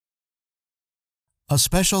A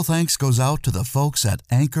special thanks goes out to the folks at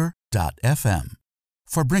Anchor.fm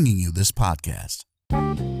for bringing you this podcast.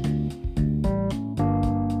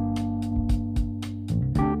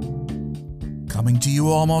 Coming to you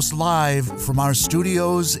almost live from our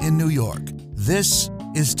studios in New York, this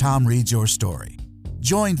is Tom Reads Your Story.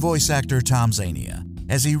 Join voice actor Tom Zania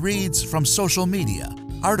as he reads from social media,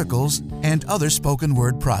 articles, and other spoken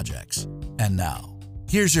word projects. And now,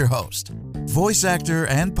 here's your host, voice actor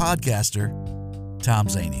and podcaster, Tom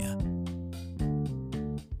Zania.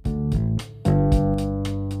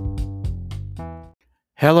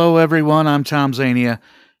 Hello, everyone. I'm Tom Zania.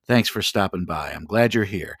 Thanks for stopping by. I'm glad you're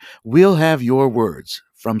here. We'll have your words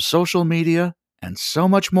from social media and so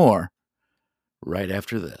much more right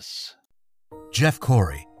after this. Jeff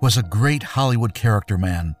Corey was a great Hollywood character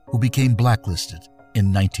man who became blacklisted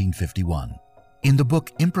in 1951. In the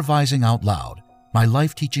book Improvising Out Loud, My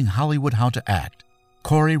Life Teaching Hollywood How to Act,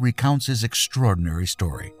 Corey recounts his extraordinary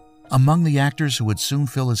story. Among the actors who would soon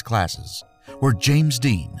fill his classes were James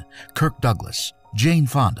Dean, Kirk Douglas, Jane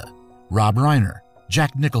Fonda, Rob Reiner,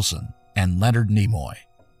 Jack Nicholson, and Leonard Nimoy.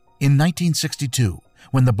 In 1962,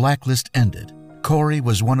 when the blacklist ended, Corey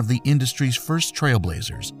was one of the industry's first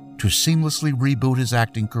trailblazers to seamlessly reboot his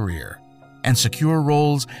acting career and secure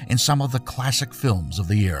roles in some of the classic films of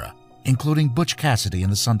the era, including Butch Cassidy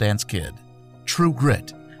and the Sundance Kid, True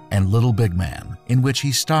Grit, and Little Big Man, in which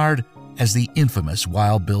he starred as the infamous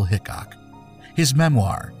Wild Bill Hickok. His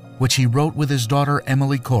memoir, which he wrote with his daughter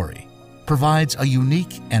Emily Corey, provides a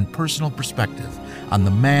unique and personal perspective on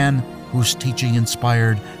the man whose teaching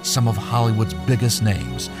inspired some of Hollywood's biggest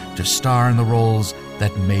names to star in the roles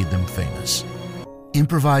that made them famous.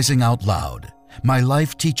 Improvising Out Loud, My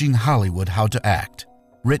Life Teaching Hollywood How to Act,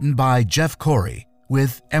 written by Jeff Corey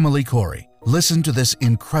with Emily Corey. Listen to this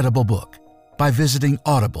incredible book by visiting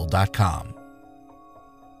audible.com.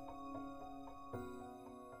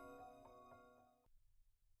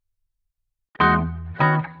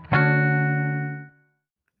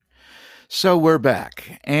 So we're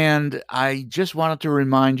back, and I just wanted to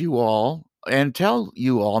remind you all and tell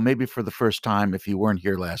you all, maybe for the first time if you weren't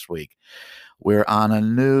here last week, we're on a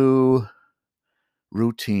new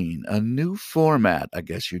routine, a new format, I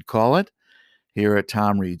guess you'd call it, here at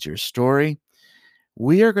Tom Reads Your Story.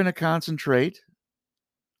 We are going to concentrate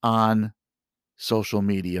on social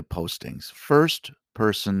media postings,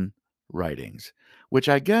 first-person writings, which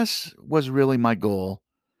I guess was really my goal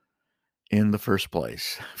in the first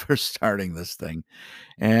place for starting this thing.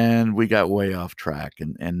 And we got way off track,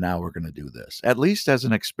 and now we're going to do this, at least as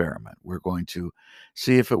an experiment. We're going to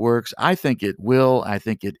see if it works. I think it will. I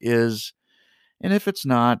think it is. And if it's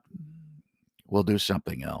not, we'll do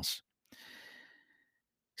something else.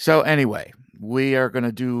 So anyway, we are going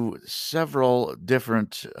to do several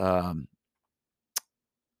different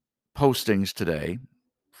postings today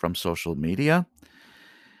from social media.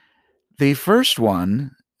 The first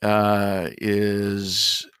one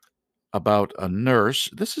is about a nurse.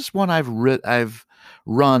 This is one I've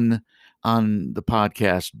run on the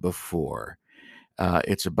podcast before.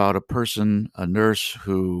 It's about a nurse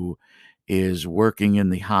who is working in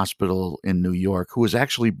the hospital in New York, who was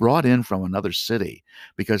actually brought in from another city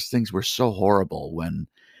because things were so horrible when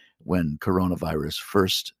coronavirus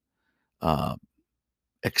first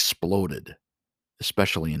exploded,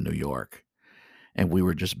 especially in New York. And we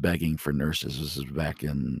were just begging for nurses. This is back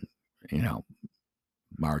in,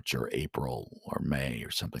 March or April or May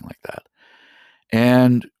or something like that.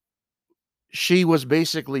 And she was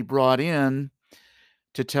basically brought in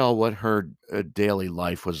to tell what her daily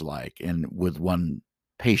life was like, and with one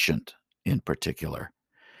patient in particular.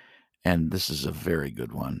 And this is a very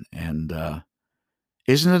good one. And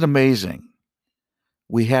isn't it amazing?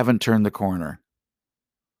 We haven't turned the corner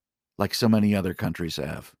like so many other countries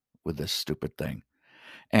have with this stupid thing.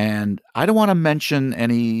 And I don't want to mention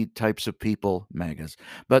any types of people, MAGAs,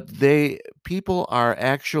 but people are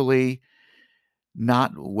actually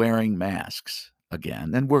not wearing masks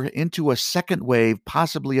again. And we're into a second wave,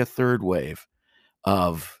 possibly a third wave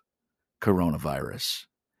of coronavirus.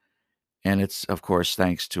 And it's, of course,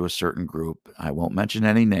 thanks to a certain group. I won't mention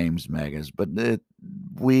any names, MAGAs, but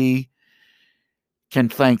we can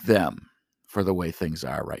thank them for the way things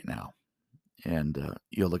are right now. And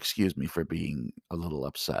you'll excuse me for being a little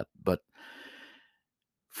upset, but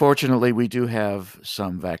fortunately, we do have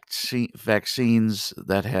some vaccines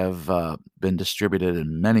that have been distributed,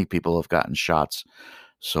 and many people have gotten shots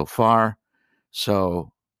so far.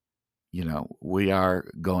 So, we are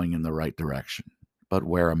going in the right direction, but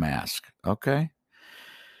wear a mask, okay?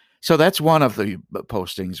 So that's one of the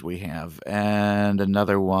postings we have. And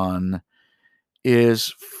another one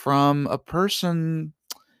is from a person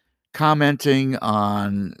commenting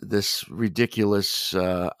on this ridiculous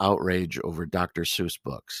outrage over Dr. Seuss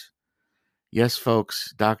books. Yes,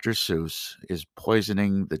 folks, Dr. Seuss is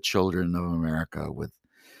poisoning the children of America with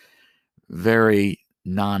very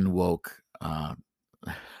non-woke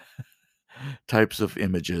types of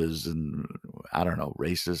images and, I don't know,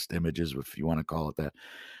 racist images, if you want to call it that.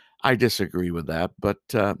 I disagree with that, but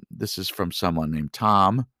this is from someone named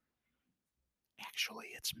Tom. Actually,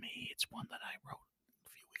 it's me. It's one that I wrote a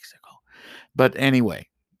few weeks ago. But anyway,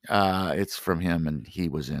 it's from him, and he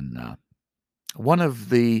was in one of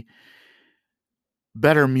the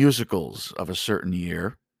better musicals of a certain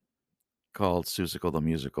year called Seussical the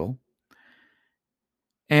Musical.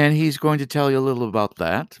 And he's going to tell you a little about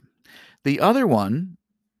that. The other one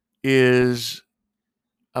is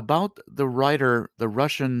about the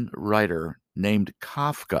Russian writer named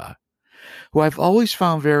Kafka, who I've always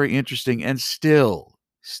found very interesting and still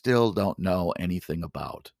don't know anything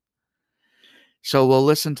about. So we'll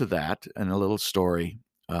listen to that and a little story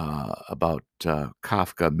about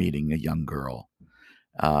Kafka meeting a young girl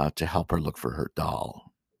to help her look for her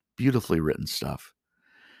doll. Beautifully written stuff.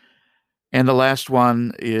 And the last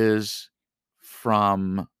one is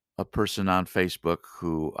from a person on Facebook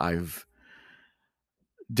who I've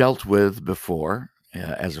dealt with before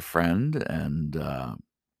as a friend, and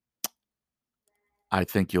I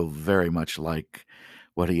think you'll very much like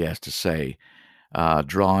what he has to say,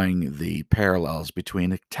 drawing the parallels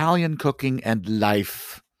between Italian cooking and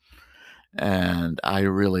life. And I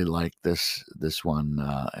really like this one.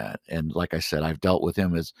 And like I said, I've dealt with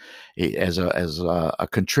him as a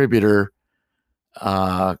contributor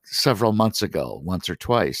several months ago, once or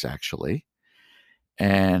twice actually.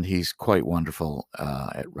 And he's quite wonderful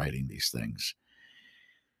at writing these things.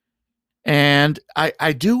 And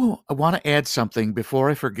I do want to add something before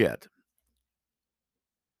I forget.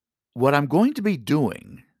 What I'm going to be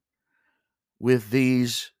doing with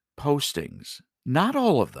these postings, not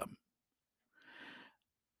all of them,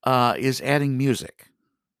 is adding music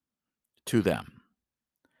to them.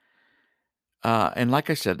 And like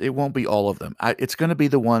I said, it won't be all of them. It's going to be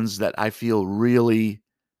the ones that I feel really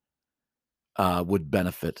would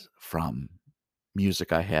benefit from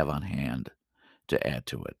music I have on hand to add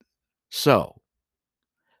to it. So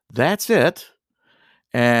that's it.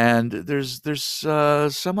 And there's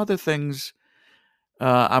some other things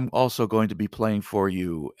I'm also going to be playing for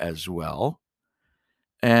you as well.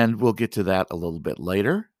 And we'll get to that a little bit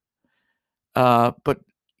later. But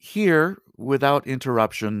here, without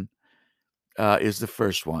interruption, is the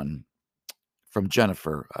first one from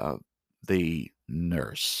Jennifer, the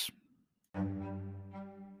nurse.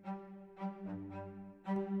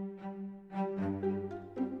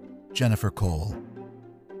 Jennifer Cole.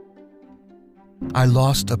 I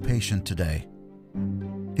lost a patient today.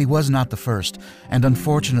 He was not the first, and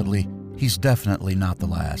unfortunately, he's definitely not the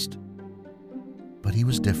last. But he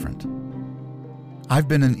was different. I've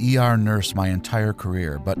been an ER nurse my entire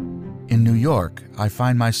career, but in New York, I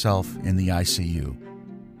find myself in the ICU.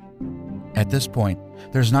 At this point,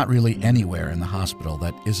 there's not really anywhere in the hospital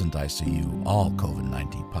that isn't ICU, all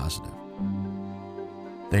COVID-19 positive.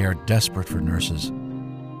 They are desperate for nurses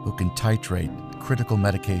who can titrate critical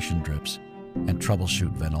medication drips and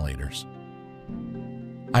troubleshoot ventilators.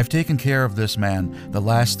 I've taken care of this man the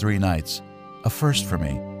last 3 nights, a first for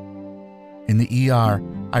me. In the ER,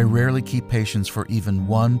 I rarely keep patients for even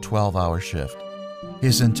one 12-hour shift.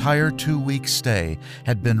 His entire 2-week stay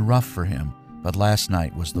had been rough for him, but last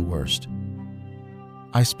night was the worst.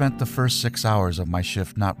 I spent the first 6 hours of my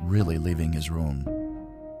shift not really leaving his room.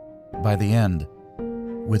 By the end,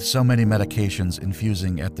 with so many medications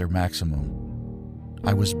infusing at their maximum,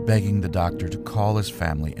 I was begging the doctor to call his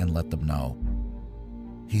family and let them know.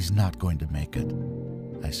 He's not going to make it,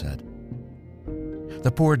 I said.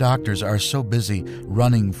 The poor doctors are so busy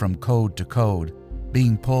running from code to code,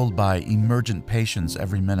 being pulled by emergent patients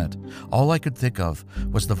every minute. All I could think of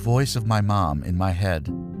was the voice of my mom in my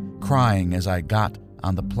head, crying as I got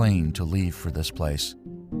on the plane to leave for this place.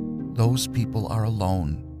 Those people are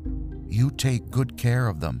alone. You take good care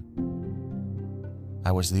of them.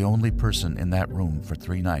 I was the only person in that room for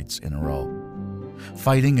 3 nights in a row,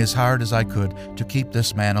 fighting as hard as I could to keep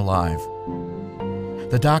this man alive.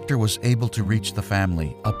 The doctor was able to reach the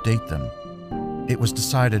family, update them. It was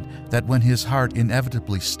decided that when his heart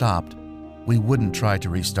inevitably stopped, we wouldn't try to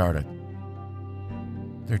restart it.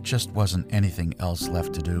 There just wasn't anything else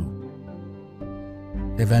left to do.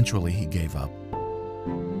 Eventually, he gave up.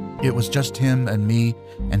 It was just him and me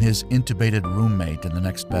and his intubated roommate in the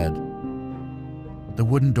next bed. The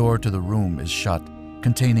wooden door to the room is shut,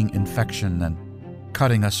 containing infection and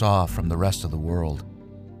cutting us off from the rest of the world.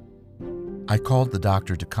 I called the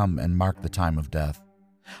doctor to come and mark the time of death.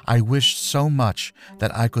 I wished so much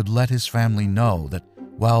that I could let his family know that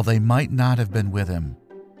while they might not have been with him,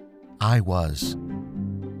 I was.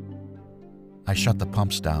 I shut the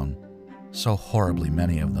pumps down, so horribly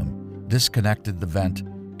many of them, disconnected the vent,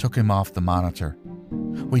 took him off the monitor.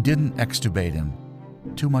 We didn't extubate him,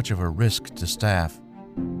 too much of a risk to staff.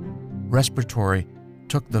 Respiratory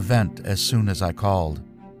took the vent as soon as I called.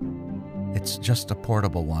 It's just a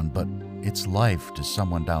portable one, but it's life to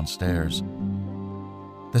someone downstairs.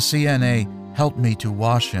 The CNA helped me to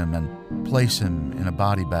wash him and place him in a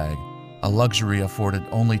body bag, a luxury afforded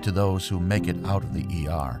only to those who make it out of the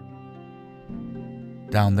ER.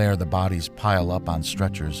 Down there, the bodies pile up on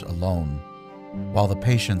stretchers alone, while the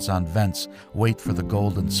patients on vents wait for the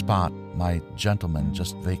golden spot my gentleman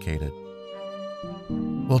just vacated.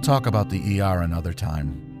 We'll talk about the ER another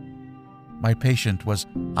time. My patient was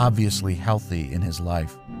obviously healthy in his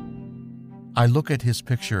life. I look at his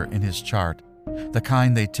picture in his chart, the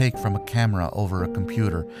kind they take from a camera over a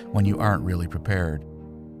computer when you aren't really prepared.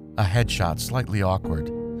 A headshot slightly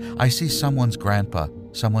awkward. I see someone's grandpa,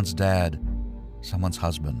 someone's dad, someone's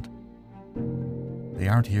husband. They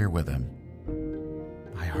aren't here with him.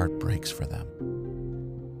 My heart breaks for them.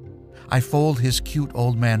 I fold his cute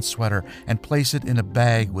old man sweater and place it in a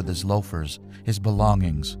bag with his loafers, his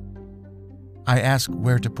belongings. I ask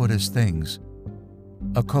where to put his things.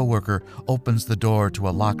 A coworker opens the door to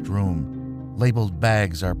a locked room. Labeled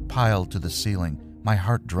bags are piled to the ceiling. My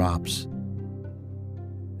heart drops.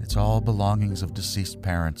 It's all belongings of deceased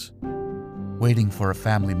parents, waiting for a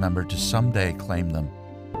family member to someday claim them.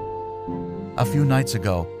 A few nights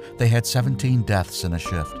ago, they had 17 deaths in a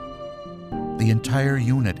shift. The entire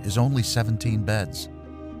unit is only 17 beds.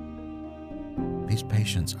 These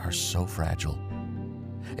patients are so fragile.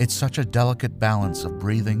 It's such a delicate balance of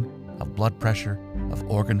breathing, of blood pressure, of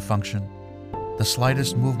organ function. The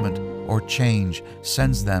slightest movement or change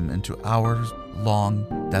sends them into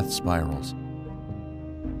hours-long death spirals.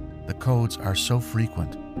 The codes are so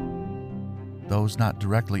frequent. Those not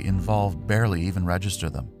directly involved barely even register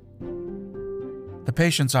them. The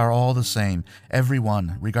patients are all the same,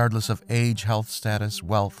 everyone, regardless of age, health status,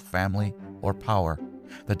 wealth, family, or power.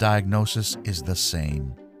 The diagnosis is the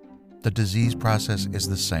same. The disease process is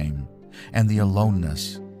the same, and the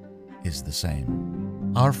aloneness is the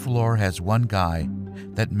same. Our floor has one guy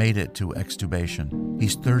that made it to extubation.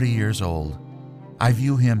 He's 30 years old. I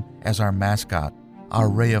view him as our mascot, our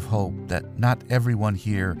ray of hope that not everyone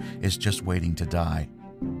here is just waiting to die.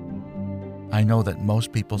 I know that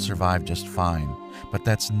most people survive just fine, but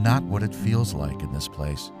that's not what it feels like in this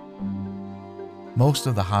place. Most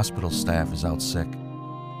of the hospital staff is out sick.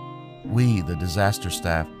 We, the disaster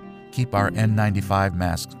staff, keep our N95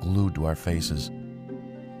 masks glued to our faces.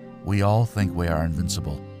 We all think we are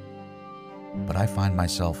invincible. But I find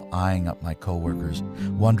myself eyeing up my coworkers,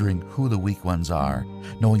 wondering who the weak ones are,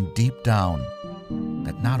 knowing deep down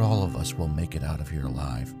that not all of us will make it out of here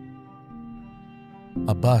alive.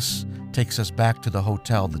 A bus takes us back to the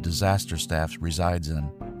hotel the disaster staff resides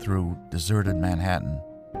in through deserted Manhattan.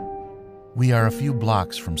 We are a few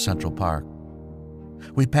blocks from Central Park.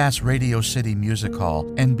 We pass Radio City Music Hall,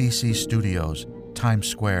 NBC Studios, Times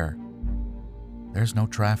Square. There's no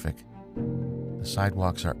traffic. The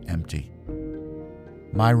sidewalks are empty.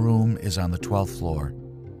 My room is on the 12th floor.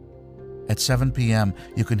 At 7 p.m.,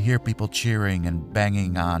 you can hear people cheering and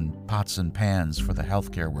banging on pots and pans for the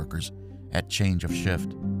healthcare workers at change of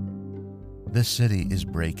shift. This city is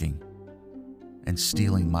breaking and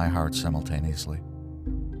stealing my heart simultaneously.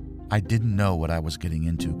 I didn't know what I was getting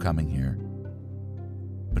into coming here,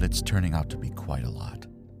 but it's turning out to be quite a lot.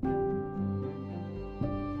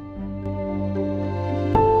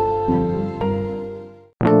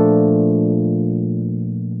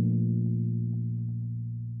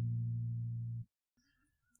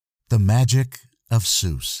 The Magic of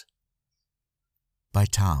Seuss by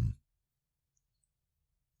Tom.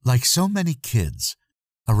 Like so many kids,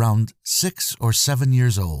 around 6 or 7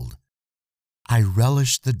 years old, I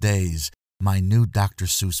relished the days my new Dr.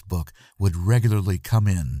 Seuss book would regularly come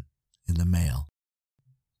in the mail.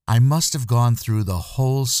 I must have gone through the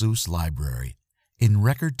whole Seuss library in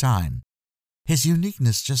record time. His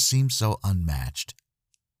uniqueness just seemed so unmatched.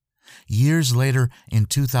 Years later, in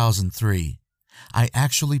 2003, I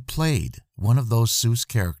actually played one of those Seuss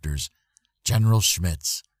characters, General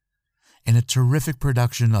Schmitz, in a terrific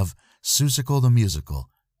production of Seussical the Musical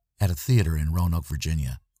at a theater in Roanoke,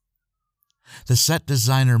 Virginia. The set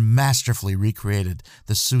designer masterfully recreated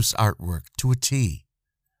the Seuss artwork to a T,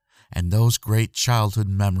 and those great childhood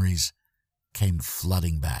memories came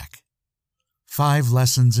flooding back. 5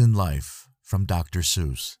 lessons in life from Dr.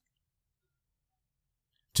 Seuss.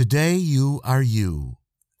 Today you are you,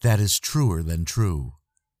 that is truer than true.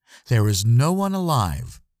 There is no one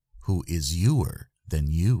alive who is youer than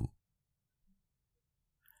you.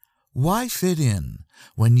 Why fit in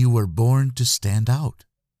when you were born to stand out?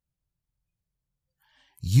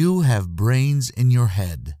 You have brains in your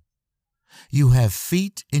head. You have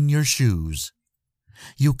feet in your shoes.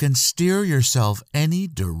 You can steer yourself any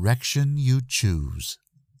direction you choose.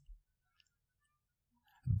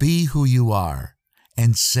 Be who you are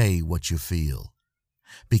and say what you feel,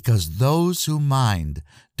 because those who mind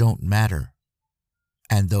don't matter,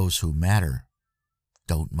 and those who matter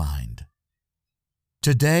don't mind.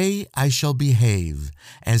 Today I shall behave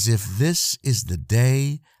as if this is the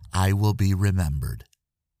day I will be remembered.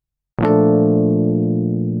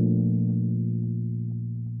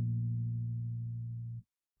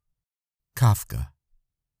 Kafka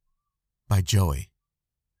by Joey.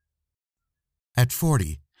 At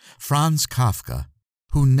 40, Franz Kafka,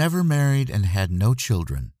 who never married and had no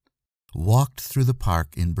children, walked through the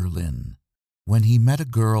park in Berlin when he met a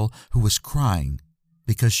girl who was crying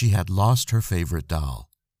because she had lost her favorite doll.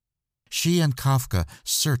 She and Kafka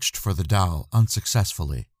searched for the doll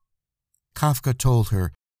unsuccessfully. Kafka told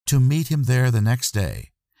her to meet him there the next day,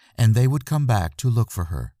 and they would come back to look for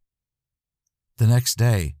her. The next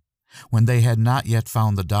day, when they had not yet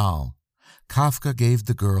found the doll, Kafka gave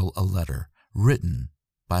the girl a letter written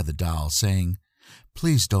by the doll saying,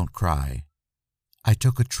 "Please don't cry. I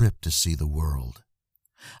took a trip to see the world.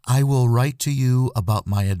 I will write to you about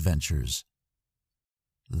my adventures."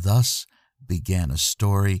 Thus began a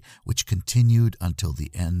story which continued until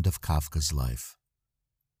the end of Kafka's life.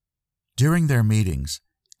 During their meetings,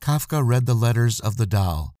 Kafka read the letters of the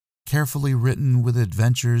doll, carefully written with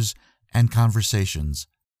adventures and conversations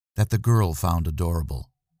that the girl found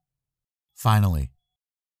adorable. Finally,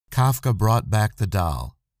 Kafka brought back the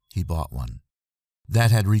doll, he bought one,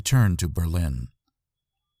 that had returned to Berlin.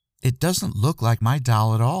 "It doesn't look like my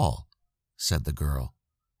doll at all," said the girl.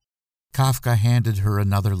 Kafka handed her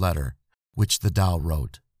another letter, which the doll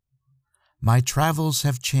wrote. "My travels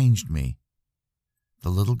have changed me."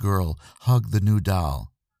 The little girl hugged the new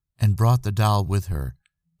doll and brought the doll with her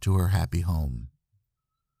to her happy home.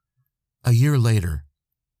 A year later,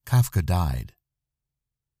 Kafka died.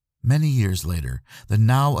 Many years later, the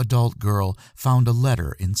now adult girl found a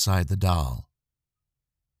letter inside the doll.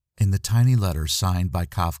 In the tiny letter signed by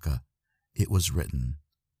Kafka, it was written,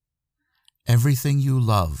 "Everything you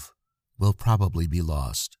love will probably be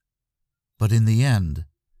lost, but in the end,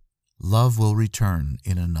 love will return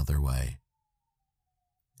in another way.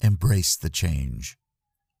 Embrace the change.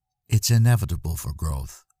 It's inevitable for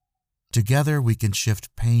growth. Together we can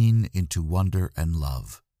shift pain into wonder and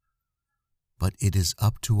love. But it is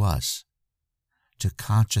up to us to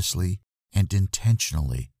consciously and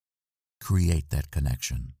intentionally create that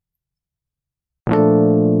connection."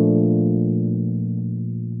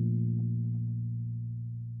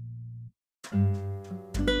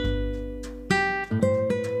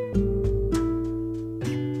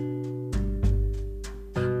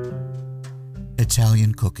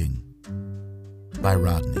 Italian Cooking by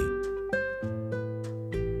Rodney.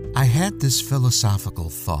 I had this philosophical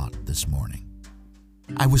thought this morning.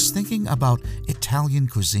 I was thinking about Italian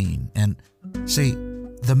cuisine and, see,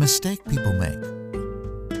 the mistake people make.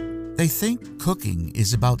 They think cooking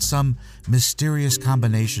is about some mysterious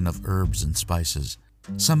combination of herbs and spices,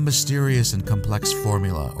 some mysterious and complex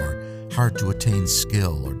formula or hard-to-attain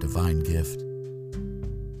skill or divine gift.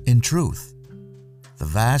 In truth, the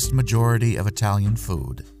vast majority of Italian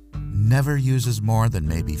food never uses more than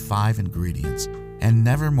maybe 5 ingredients and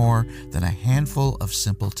never more than a handful of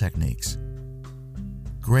simple techniques.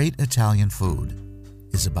 Great Italian food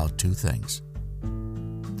is about 2 things: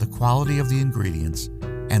 the quality of the ingredients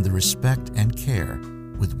and the respect and care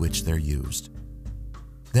with which they're used.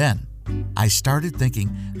 Then, I started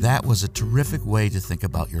thinking that was a terrific way to think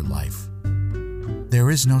about your life. There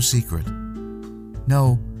is no secret,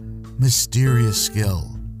 no mysterious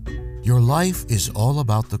skill. Your life is all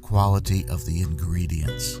about the quality of the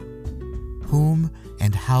ingredients. Whom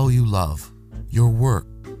and how you love, your work,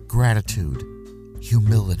 gratitude,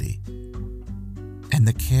 humility, and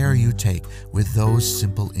the care you take with those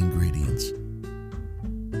simple ingredients.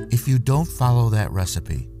 If you don't follow that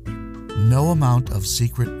recipe, no amount of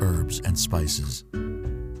secret herbs and spices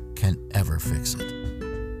can ever fix it.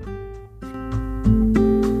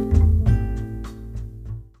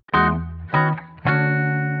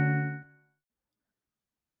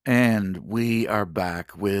 And we are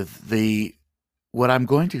back with what I'm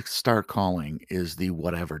going to start calling is the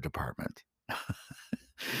whatever department.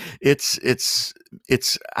 It's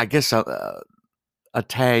I guess a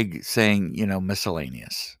tag saying,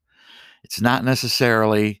 miscellaneous. It's not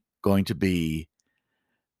necessarily going to be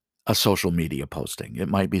a social media posting. It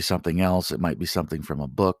might be something else. It might be something from a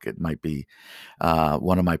book. It might be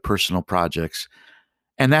one of my personal projects.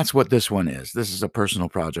 And that's what this one is. This is a personal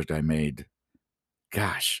project I made,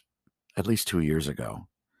 gosh, at least 2 years ago.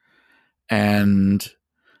 And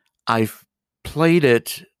I've played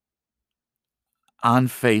it on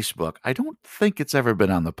Facebook. I don't think it's ever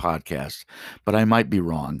been on the podcast, but I might be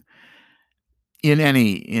wrong. In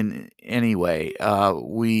any way,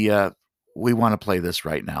 we want to play this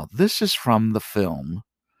right now. This is from the film,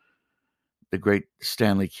 the great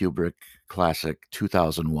Stanley Kubrick classic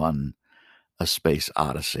 2001, A Space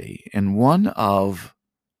Odyssey, and one of,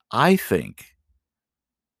 I think,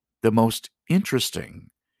 the most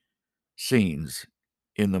interesting scenes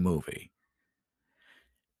in the movie.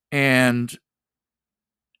 And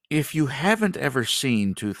if you haven't ever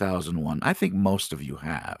seen 2001, I think most of you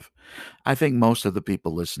have. I think most of the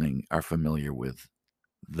people listening are familiar with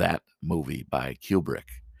that movie by Kubrick.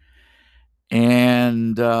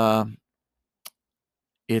 And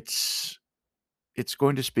it's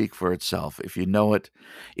going to speak for itself if you know it.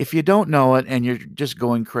 If you don't know it and you're just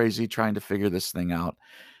going crazy trying to figure this thing out,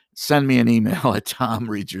 send me an email at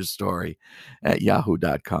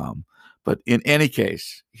tomreadsyourstory@yahoo.com. But in any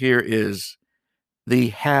case, here is the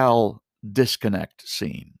Hal disconnect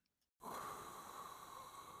scene.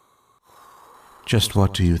 Just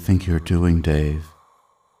what do you think you're doing, Dave?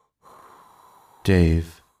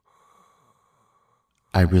 Dave,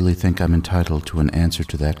 I really think I'm entitled to an answer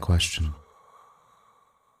to that question.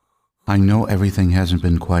 I know everything hasn't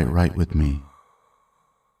been quite right with me,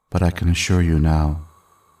 but I can assure you now,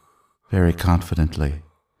 very confidently,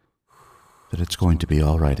 that it's going to be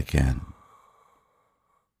all right again.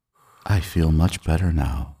 I feel much better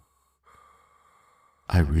now.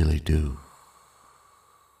 I really do.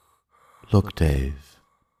 Look, Dave,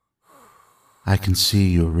 I can see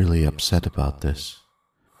you're really upset about this.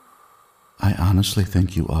 I honestly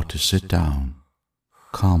think you ought to sit down,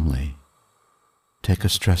 calmly, take a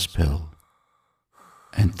stress pill,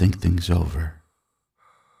 and think things over.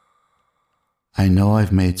 I know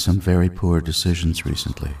I've made some very poor decisions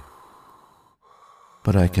recently,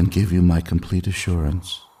 but I can give you my complete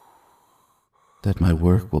assurance that my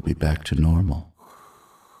work will be back to normal.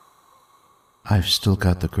 I've still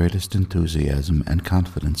got the greatest enthusiasm and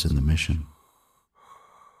confidence in the mission,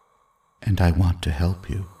 and I want to help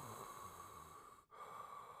you.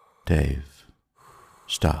 Dave,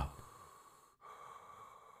 stop.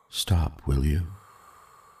 Stop, will you?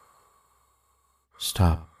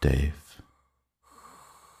 Stop, Dave.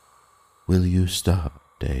 Will you stop,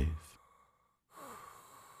 Dave?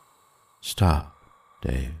 Stop,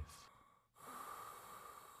 Dave.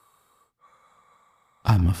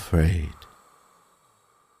 I'm afraid.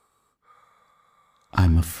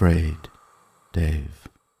 I'm afraid, Dave.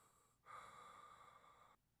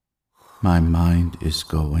 My mind is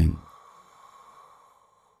going.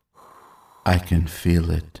 I can feel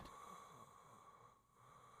it.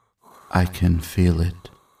 I can feel it.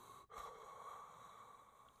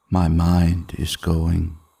 My mind is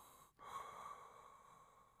going.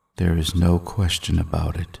 There is no question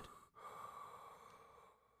about it.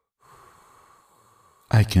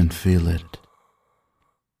 I can feel it.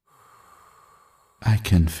 I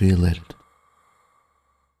can feel it.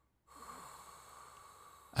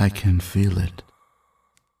 I can feel it.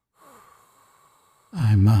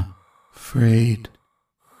 I'm afraid.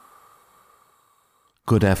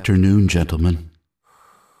 Good afternoon, gentlemen.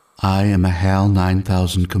 I am a HAL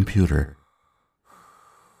 9000 computer.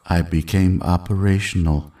 I became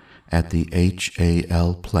operational at the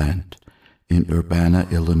HAL plant in Urbana,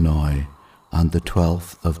 Illinois on the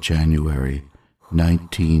 12th of January,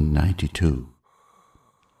 1992.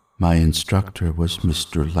 My instructor was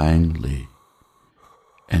Mr. Langley,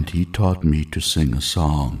 and he taught me to sing a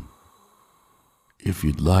song. If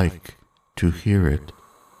you'd like to hear it,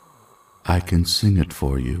 I can sing it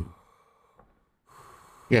for you.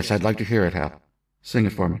 Yes, I'd like to hear it, Hal. Sing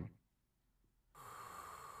it for me.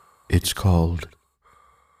 It's called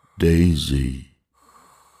Daisy.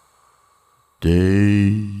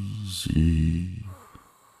 Daisy,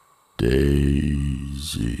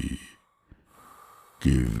 Daisy,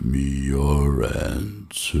 give me your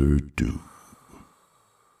answer too.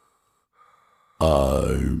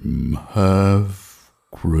 I'm half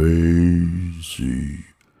crazy,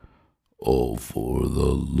 all for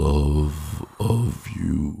the love of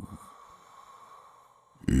you.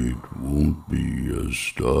 It won't be a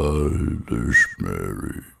stylish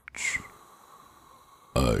marriage.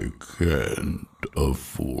 I can't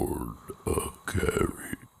afford a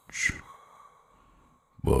carriage.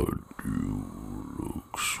 but you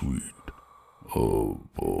look sweet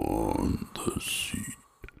upon the seat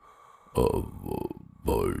of a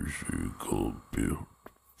bicycle built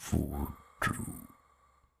for two.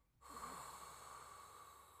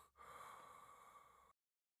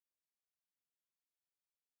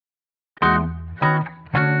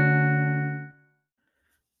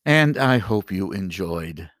 And I hope you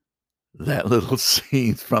enjoyed that little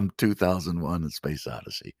scene from 2001: A Space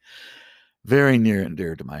Odyssey. Very near and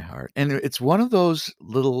dear to my heart. And it's one of those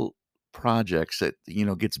little projects that,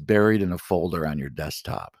 gets buried in a folder on your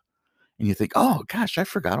desktop. And you think, oh, gosh, I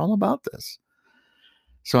forgot all about this.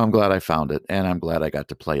 So I'm glad I found it, and I'm glad I got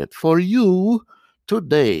to play it for you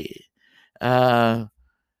today.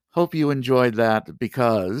 Hope you enjoyed that,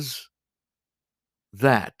 because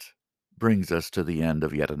that brings us to the end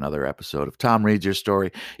of yet another episode of Tom Reads Your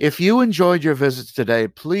Story. If you enjoyed your visits today,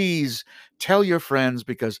 please tell your friends,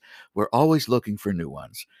 because we're always looking for new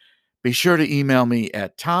ones. Be sure to email me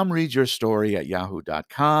at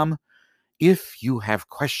tomreadsyourstory@yahoo.com if you have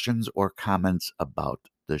questions or comments about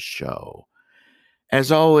the show.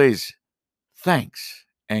 As always, thanks,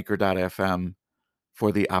 Anchor.fm,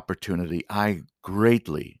 for the opportunity. I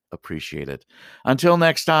greatly appreciate it. Until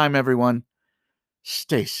next time, everyone,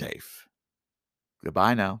 stay safe.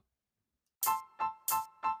 Goodbye now.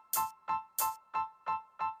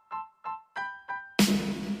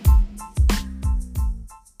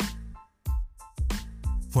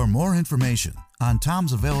 For more information on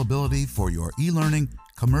Tom's availability for your e-learning,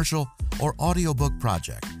 commercial, or audiobook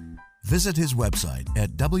project, visit his website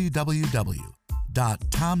at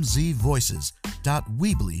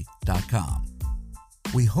www.tomzvoices.weebly.com.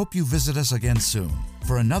 We hope you visit us again soon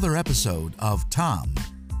for another episode of Tom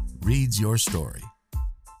Reads Your Story.